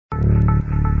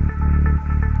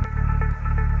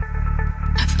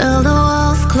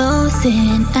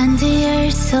frozen and the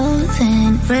air's so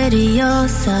thin. Radio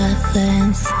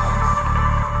silence.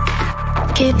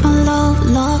 Keep my love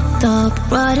locked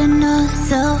up, writing a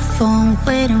cell phone,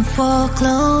 waiting for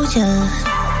closure.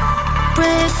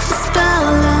 Break the spell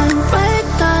and break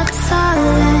that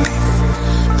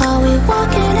silence. Are we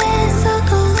walking in?